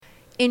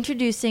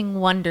Introducing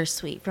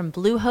Wondersuite from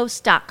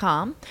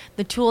Bluehost.com,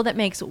 the tool that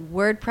makes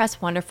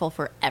WordPress wonderful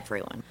for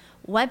everyone.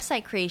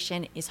 Website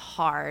creation is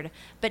hard,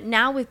 but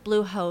now with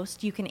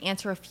Bluehost, you can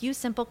answer a few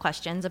simple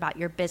questions about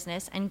your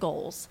business and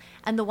goals,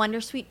 and the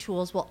Wondersuite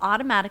tools will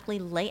automatically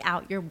lay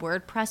out your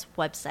WordPress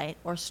website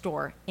or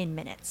store in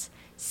minutes.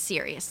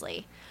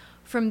 Seriously.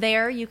 From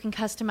there, you can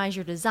customize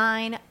your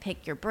design,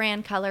 pick your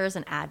brand colors,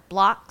 and add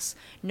blocks.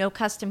 No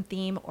custom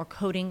theme or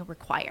coding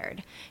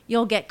required.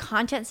 You'll get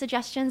content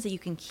suggestions that you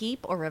can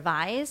keep or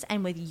revise,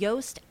 and with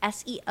Yoast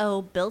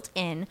SEO built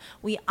in,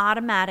 we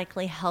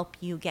automatically help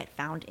you get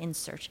found in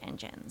search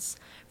engines.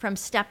 From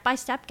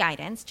step-by-step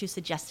guidance to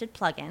suggested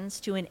plugins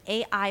to an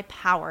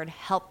AI-powered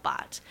help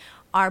bot,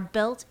 our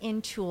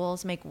built-in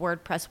tools make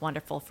WordPress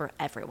wonderful for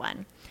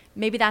everyone.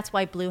 Maybe that's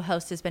why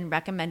Bluehost has been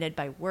recommended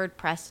by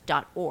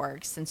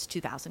WordPress.org since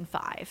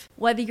 2005.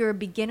 Whether you're a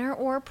beginner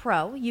or a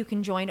pro, you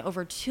can join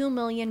over 2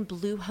 million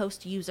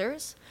Bluehost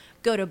users.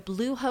 Go to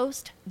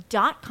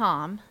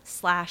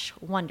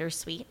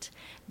bluehost.com/wondersuite.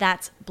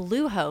 That's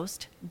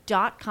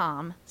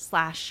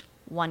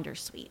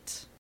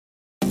bluehost.com/wondersuite.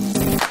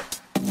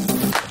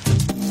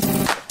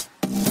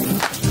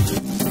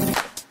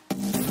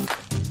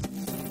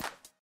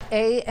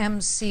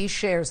 AMC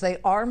shares, they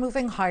are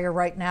moving higher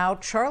right now.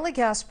 Charlie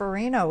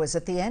Gasparino is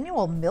at the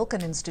annual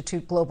Milken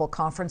Institute Global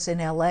Conference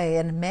in LA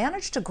and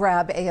managed to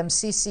grab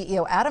AMC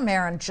CEO Adam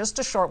Aron just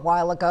a short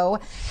while ago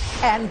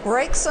and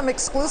break some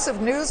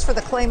exclusive news for the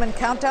Clayman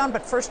Countdown.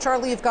 But first,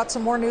 Charlie, you've got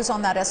some more news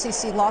on that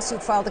SEC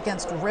lawsuit filed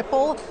against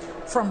Ripple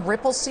from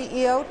Ripple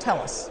CEO. Tell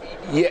us.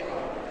 Yeah.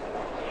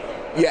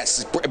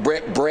 Yes,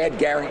 Brad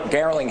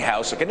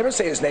Garlinghouse. I can never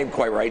say his name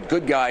quite right.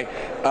 Good guy.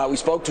 We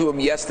spoke to him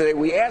yesterday.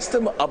 We asked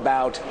him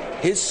about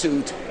his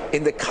suit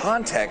in the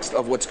context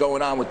of what's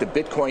going on with the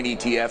Bitcoin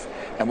ETF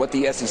and what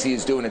the SEC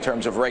is doing in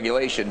terms of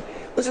regulation.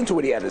 Listen to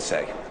what he had to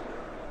say.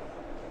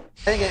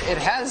 I think it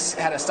has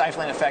had a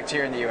stifling effect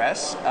here in the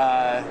U.S.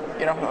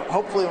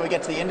 Hopefully when we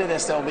get to the end of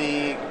this, there'll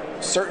be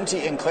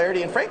certainty and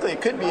clarity. And frankly,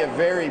 it could be a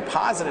very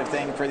positive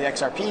thing for the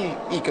XRP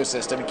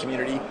ecosystem and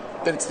community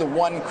that it's the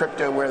one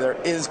crypto where there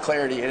is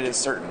clarity and it is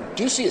certain.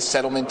 Do you see a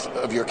settlement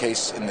of your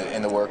case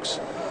in the works?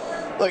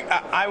 Look,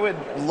 I would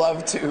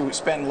love to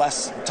spend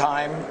less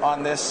time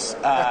on this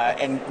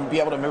and be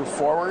able to move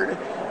forward.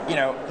 You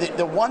know,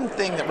 the one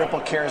thing that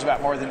Ripple cares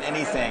about more than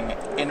anything,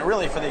 and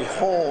really for the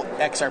whole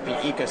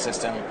XRP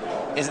ecosystem,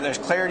 is that there's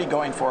clarity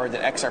going forward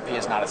that XRP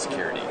is not a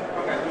security.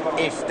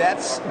 If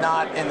that's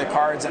not in the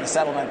cards in a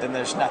settlement, then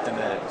there's nothing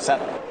to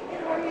settle.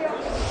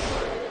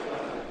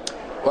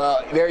 Well,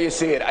 there you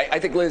see it. I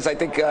think, Liz, I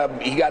think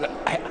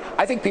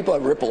people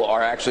at Ripple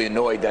are actually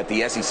annoyed that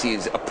the SEC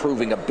is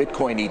approving a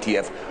Bitcoin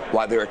ETF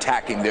while they're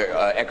attacking their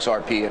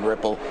XRP and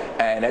Ripple.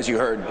 And as you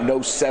heard,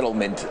 no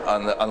settlement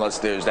unless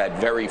there's that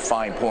very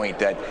fine point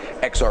that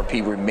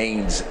XRP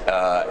remains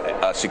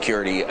a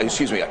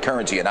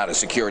currency and not a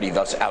security,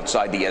 thus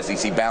outside the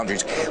SEC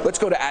boundaries. Let's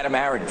go to Adam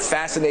Aron.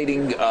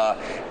 Fascinating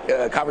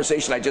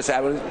conversation I just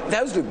had.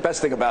 That was the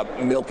best thing about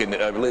Milken,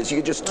 Liz. You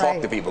could just talk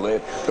to people.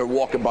 They're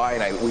walking by,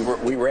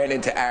 and we ran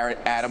into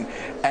Adam,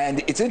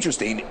 and it's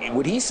interesting.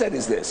 What he said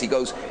is this. He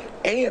goes,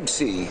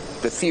 AMC,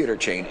 the theater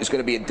chain, is going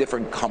to be a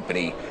different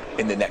company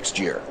in the next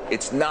year.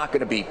 It's not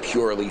going to be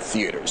purely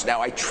theaters.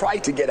 Now, I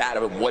tried to get out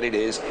of him what it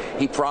is.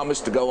 He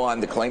promised to go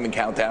on the Clayman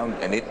Countdown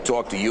and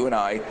talk to you and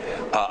I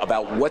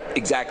about what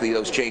exactly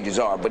those changes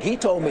are. But he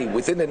told me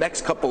within the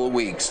next couple of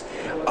weeks,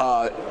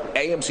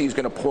 AMC is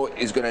going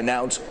to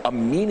announce a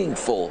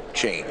meaningful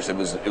change. It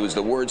was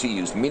the words he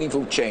used,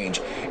 meaningful change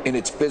in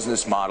its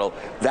business model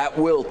that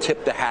will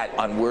tip the hat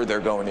on where they're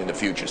going in the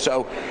future.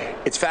 So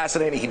it's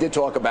fascinating. He did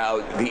talk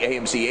about the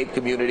AMC ape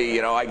community.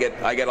 You know, I get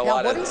a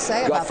lot of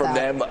gut from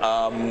them.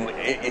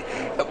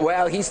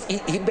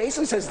 He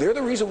basically says they're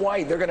the reason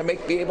why they're going to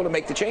be able to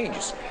make the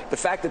changes. The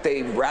fact that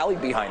they rallied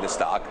behind the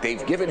stock,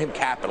 they've given him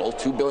capital,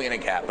 $2 billion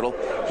in capital.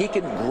 He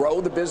can grow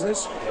the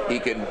business. He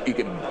can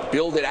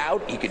build it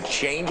out. He can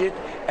change it,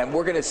 and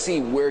we're going to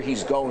see where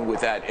he's going with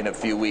that in a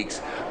few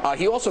weeks.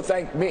 He also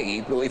thanked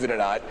me, believe it or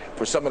not,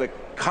 for some of the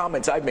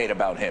comments I've made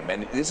about him,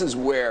 and this is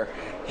where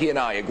he and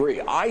I agree.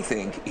 I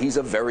think he's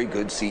a very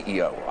good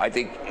CEO. I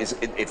think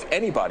if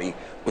anybody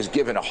was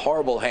given a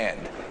horrible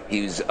hand,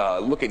 he's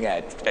looking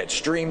at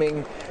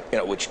streaming,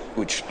 which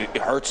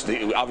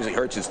obviously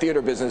hurts his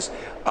theater business.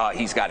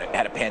 He's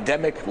had a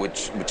pandemic,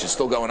 which is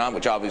still going on,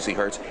 which obviously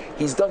hurts.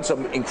 He's done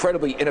some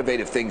incredibly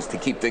innovative things to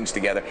keep things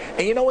together.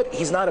 And you know what?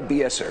 He's not a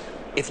BSer.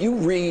 If you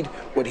read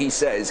what he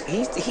says,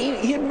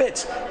 he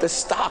admits the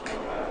stock,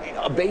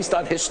 based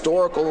on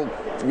historical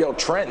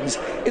trends,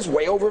 is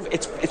way over.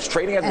 It's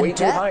trading at way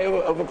too high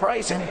of a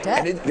price, and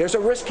there's a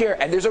risk here,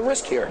 and there's a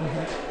risk here,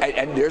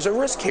 and there's a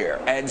risk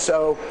here, and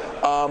so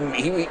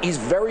he's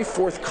very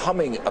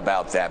forthcoming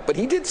about that. But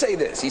he did say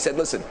this. He said,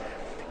 "Listen,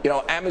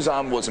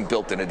 Amazon wasn't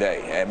built in a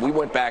day," and we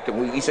went back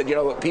and he said,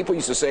 people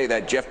used to say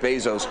that Jeff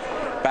Bezos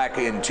back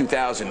in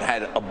 2000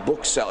 had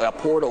a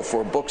portal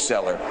for a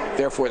bookseller.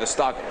 Therefore, the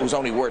stock was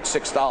only worth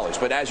 $6.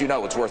 But as you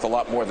know, it's worth a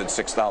lot more than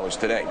 $6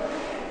 today.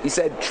 He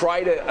said,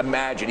 try to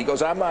imagine. He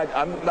goes, I'm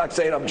not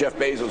saying I'm Jeff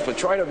Bezos, but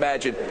try to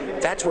imagine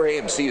that's where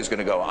AMC is going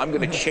to go. I'm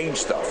going to change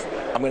stuff.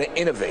 I'm going to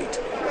innovate.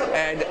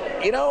 And,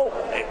 you know,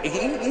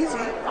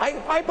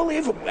 I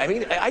believe him. I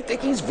mean, I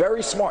think he's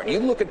very smart. You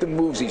look at the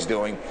moves he's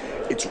doing,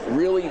 it's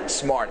really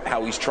smart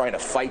how he's trying to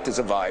fight to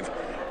survive.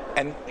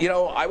 And, you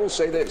know, I will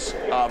say this.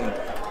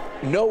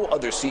 No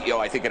other CEO,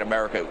 I think, in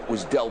America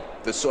was dealt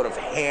the sort of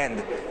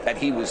hand that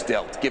he was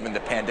dealt, given the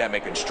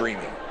pandemic and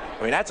streaming.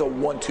 I mean, that's a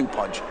 1-2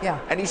 punch. Yeah.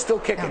 And he's still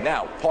kicking. Yeah.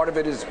 Now, part of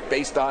it is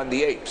based on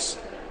the apes,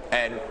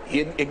 and he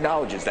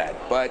acknowledges that.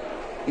 But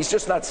he's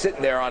just not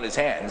sitting there on his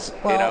hands,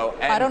 well, you know.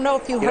 And, I don't know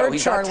if you heard,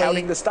 he's Charlie, not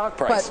touting the stock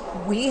price.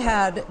 But we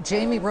had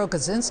Jamie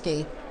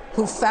Rogozinski,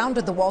 who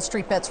founded the Wall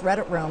Street Bets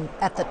Reddit room,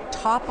 at the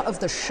top of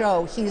the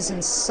show. He is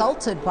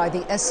insulted by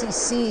the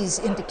SEC's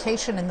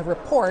indication in the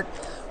report,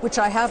 which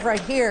I have right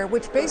here,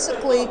 which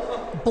basically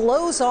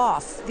blows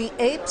off the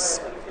apes'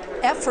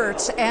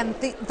 efforts and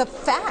the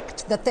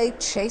fact that they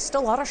chased a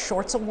lot of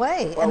shorts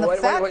away. Well, and the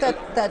fact wait.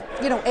 that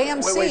you know,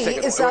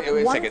 AMC is up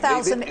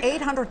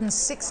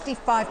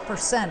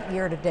 1,865%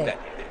 year to date.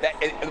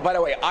 By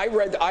the way, I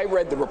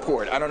read the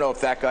report. I don't know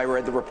if that guy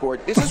read the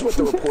report. This is what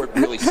the report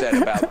really said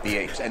about the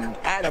apes, and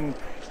Adam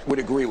would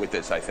agree with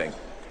this, I think.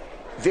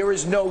 There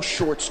is no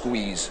short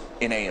squeeze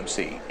in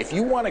AMC. If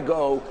you want to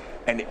go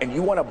and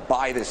you want to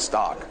buy this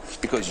stock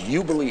because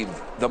you believe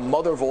the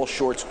mother of all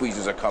short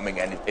squeezes are coming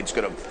and it's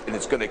going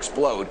to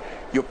explode,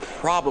 you're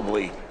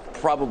probably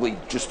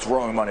just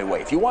throwing money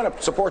away. If you want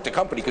to support the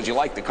company because you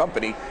like the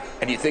company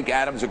and you think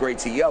Adam's a great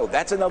CEO,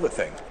 that's another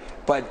thing.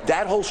 But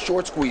that whole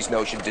short squeeze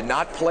notion did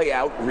not play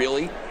out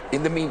really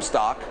in the meme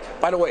stock.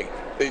 By the way,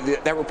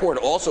 that report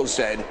also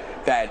said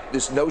that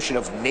this notion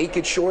of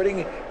naked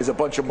shorting is a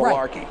bunch of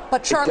malarkey. Right.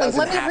 But Charlie,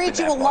 let me read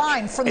you a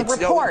line from the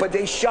report. But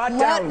they shot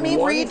let down me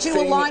one read you a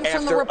thing line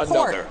from the after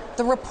report. another.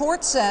 The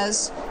report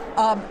says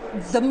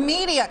the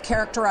media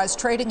characterized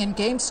trading in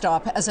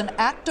GameStop as an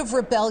act of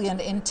rebellion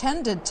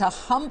intended to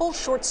humble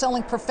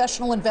short-selling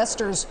professional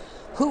investors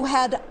who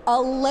had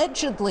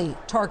allegedly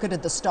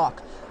targeted the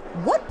stock.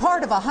 What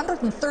part of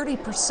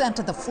 130%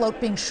 of the float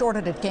being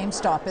shorted at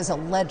GameStop is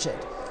alleged?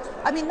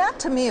 I mean, that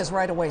to me is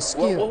right away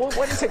skewed. Well,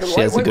 wait a second. She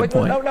has a good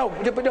point. No,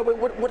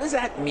 what does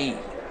that mean,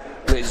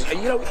 Liz?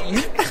 You know,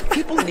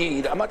 people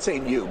need, I'm not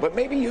saying you, but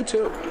maybe you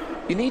too,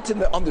 you need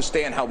to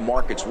understand how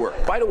markets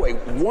work. By the way,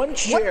 one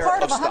share what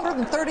part of of stock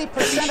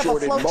 130%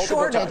 of a float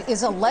shorted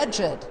is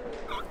alleged?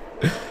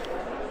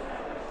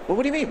 Well,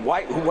 what do you mean?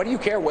 Why? What do you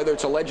care whether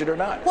it's alleged or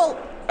not? Well,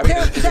 I mean,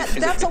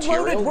 that's a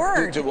loaded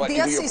word.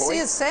 The SEC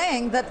is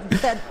saying that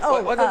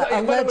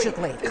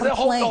allegedly. The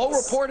whole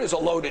report is a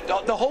loaded.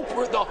 The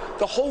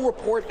whole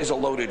report is a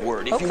loaded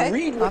word. If you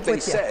read what they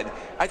said,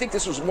 I think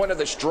this was one of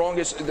the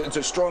strongest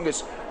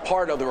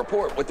part of the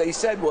report. What they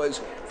said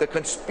was the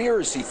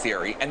conspiracy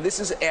theory, and this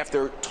is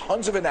after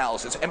tons of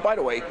analysis. And by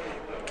the way,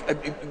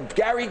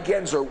 Gary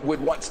Gensler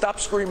would stop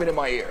screaming in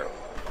my ear.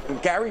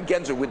 Gary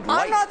Gensler would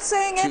like not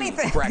saying to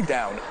anything. crack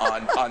down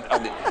on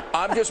the,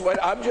 I'm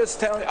just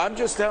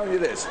telling you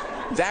this.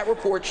 That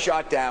report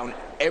shot down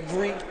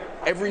every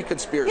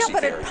conspiracy theory. Yeah,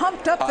 but theory. it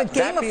pumped up the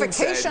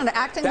gamification,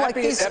 acting like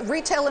these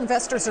retail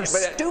investors are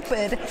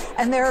stupid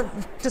and they're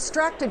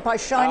distracted by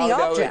shiny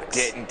objects.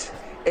 No, it didn't.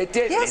 It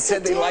did. Yes, it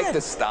said they liked the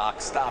stock.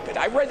 Stop it.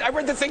 I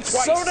read the thing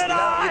twice. So did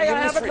I. I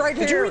have it right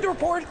here. Did you read the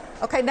report?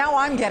 Okay, now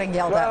I'm getting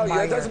yelled at in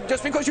my ear.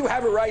 Just because you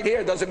have it right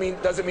here doesn't mean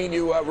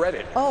you read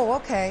it. Oh,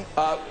 okay.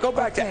 Go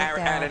back to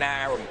Aaron and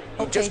Aaron.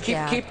 Just keep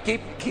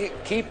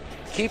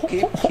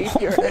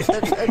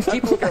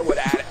looking at what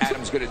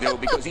Adam's going to do,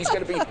 because he's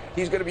going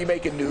to be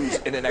making news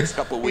in the next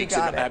couple of weeks,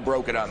 and I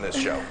broke it on this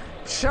show.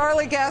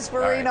 Charlie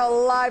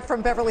Gasparino, live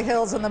from Beverly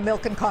Hills in the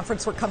Milken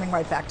Conference. We're coming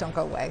right back. Don't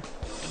go away.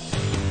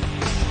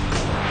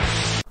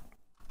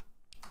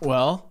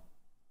 Well,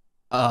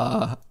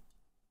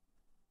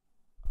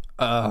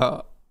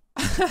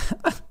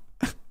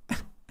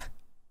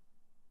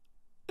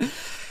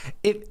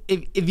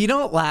 if you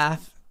don't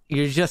laugh,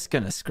 you're just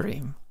gonna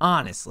scream.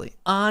 Honestly.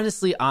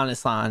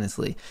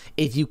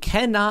 If you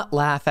cannot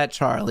laugh at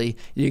Charlie,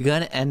 you're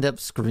gonna end up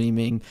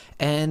screaming.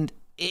 And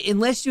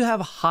unless you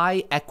have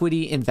high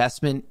equity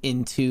investment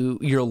into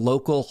your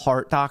local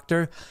heart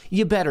doctor,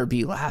 you better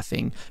be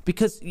laughing,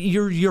 because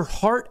your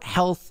heart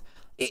health,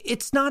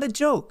 it's not a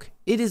joke.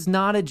 It is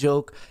not a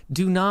joke.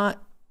 Do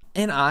not,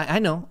 and I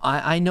know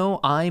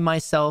I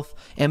myself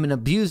am an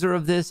abuser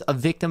of this, a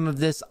victim of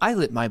this. I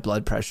let my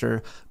blood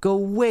pressure go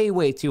way,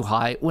 way too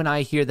high when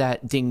I hear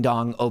that ding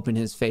dong open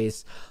his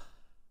face.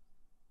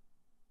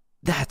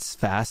 That's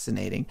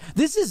fascinating.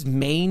 This is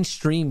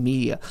mainstream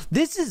media.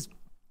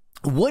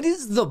 What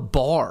is the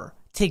bar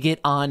to get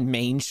on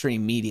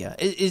mainstream media?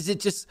 Is it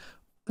just,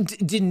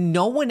 did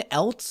no one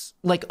else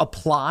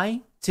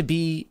apply to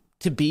be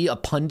a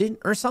pundit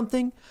or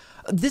something?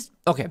 There's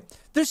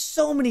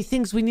so many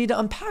things we need to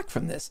unpack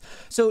from this.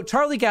 So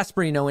Charlie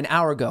Gasparino, an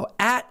hour ago,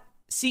 at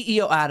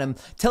CEO Adam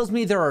tells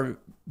me there are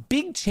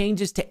big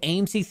changes to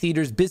AMC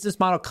Theaters' business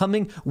model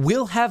coming.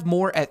 We'll have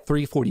more at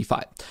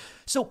 3:45.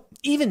 So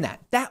even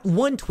that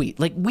one tweet,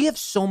 like we have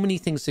so many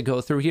things to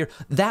go through here.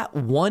 That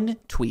one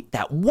tweet,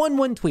 that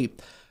one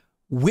tweet,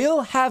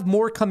 we'll have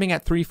more coming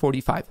at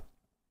 3:45.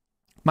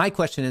 My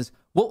question is,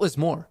 what was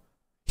more?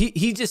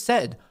 He just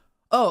said,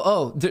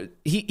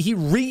 he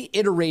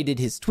reiterated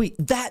his tweet.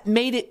 That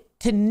made it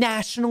to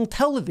national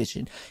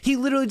television. He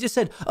literally just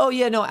said, oh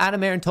yeah, no,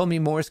 Adam Aron told me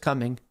more's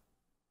coming.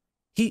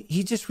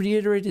 He just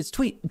reiterated his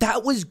tweet.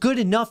 That was good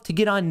enough to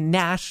get on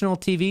national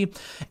TV.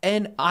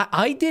 And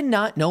I did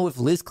not know if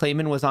Liz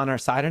Claman was on our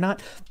side or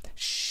not.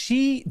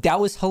 That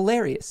was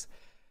hilarious.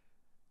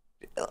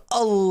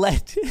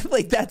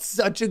 Like, that's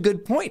such a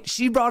good point.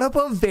 She brought up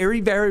a very,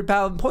 very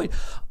valid point.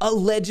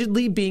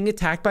 Allegedly being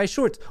attacked by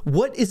shorts.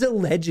 What is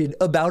alleged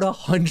about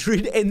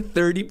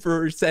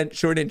 130%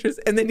 short interest?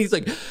 And then he's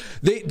like,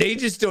 they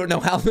just don't know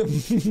how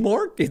the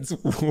markets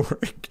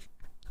work.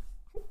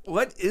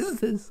 What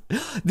is this?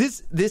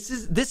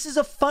 This is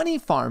a funny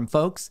farm,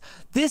 folks.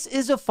 This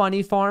is a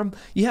funny farm.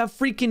 You have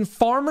freaking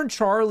Farmer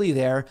Charlie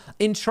there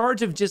in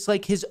charge of just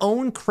like his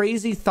own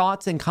crazy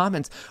thoughts and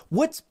comments.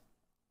 What's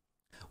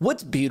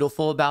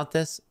beautiful about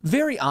this?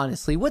 Very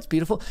honestly, what's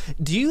beautiful?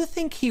 Do you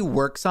think he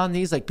works on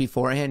these like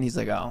beforehand? He's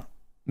like, oh,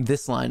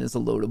 this line is a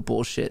load of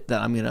bullshit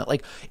that I'm gonna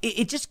like.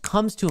 It just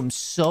comes to him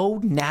so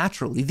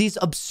naturally. These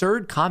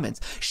absurd comments.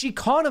 She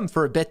caught him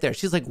for a bit there.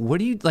 She's like, what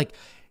do you like?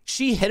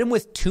 She hit him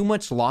with too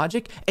much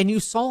logic, and you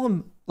saw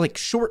him like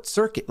short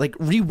circuit, like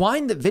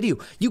rewind the video.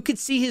 You could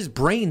see his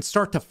brain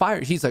start to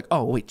fire. He's like,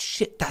 oh, wait,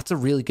 shit, that's a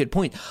really good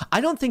point. I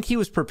don't think he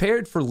was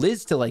prepared for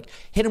Liz to like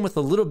hit him with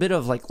a little bit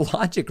of like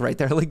logic right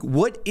there. Like,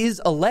 what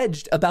is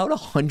alleged about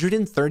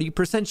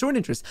 130% short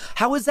interest?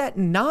 How is that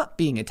not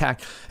being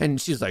attacked? And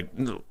she's like,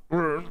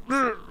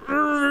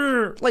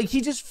 like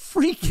he just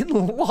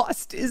freaking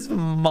lost his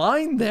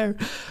mind there.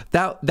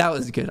 That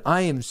was good.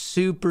 I am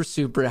super,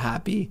 super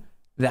happy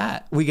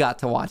that we got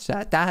to watch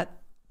that.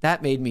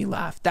 That made me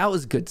laugh. That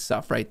was good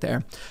stuff right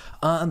there.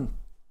 Maybe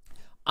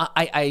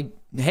I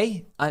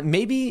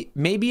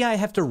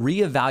have to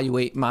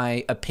reevaluate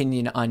my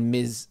opinion on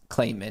Ms.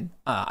 Claman.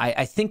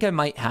 I think I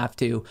might have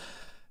to,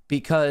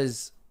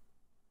 because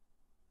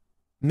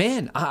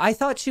man, I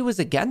thought she was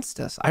against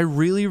us. I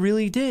really,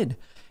 really did.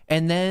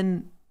 And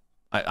then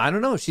I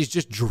don't know. She's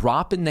just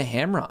dropping the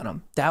hammer on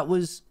him. That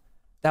was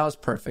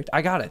perfect.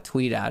 I got to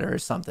tweet at her or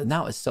something.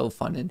 That was so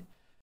fun.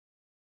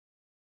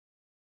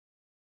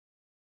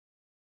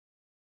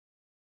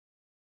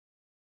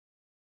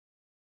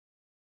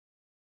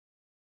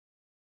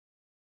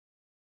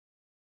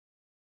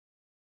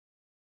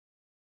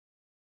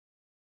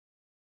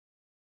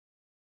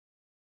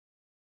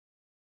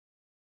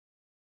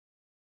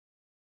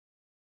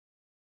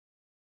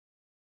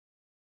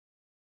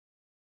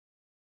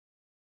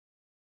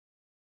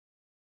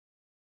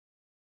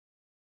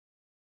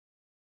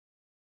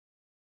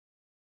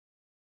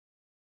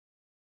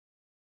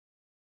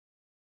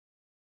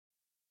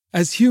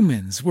 As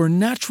humans, we're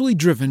naturally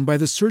driven by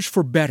the search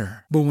for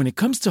better. But when it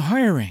comes to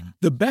hiring,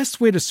 the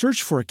best way to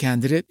search for a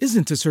candidate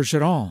isn't to search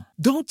at all.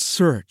 Don't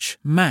search,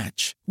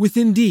 match with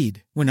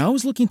Indeed. When I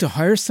was looking to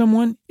hire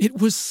someone, it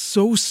was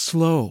so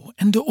slow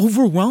and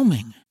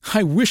overwhelming.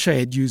 I wish I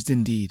had used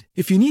Indeed.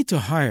 If you need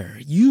to hire,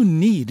 you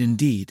need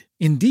Indeed.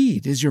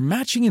 Indeed is your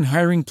matching and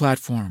hiring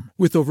platform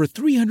with over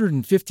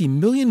 350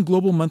 million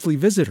global monthly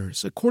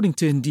visitors, according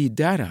to Indeed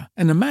data,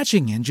 and a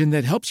matching engine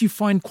that helps you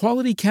find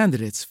quality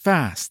candidates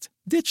fast.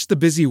 Ditch the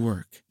busy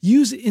work.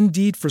 Use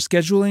Indeed for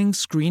scheduling,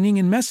 screening,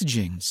 and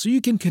messaging so you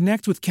can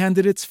connect with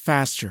candidates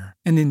faster.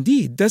 And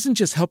Indeed doesn't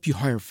just help you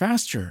hire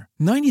faster.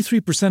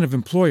 93% of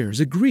employers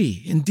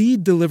agree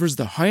Indeed delivers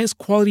the highest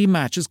quality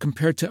matches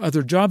compared to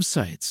other job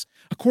sites,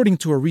 according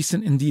to a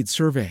recent Indeed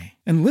survey.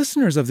 And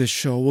listeners of this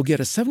show will get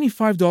a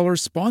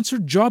 $75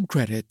 sponsored job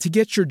credit to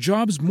get your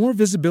jobs more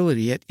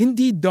visibility at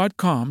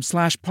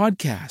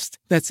Indeed.com/podcast.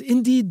 That's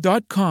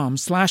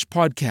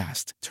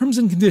Indeed.com/podcast. Terms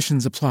and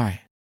conditions apply.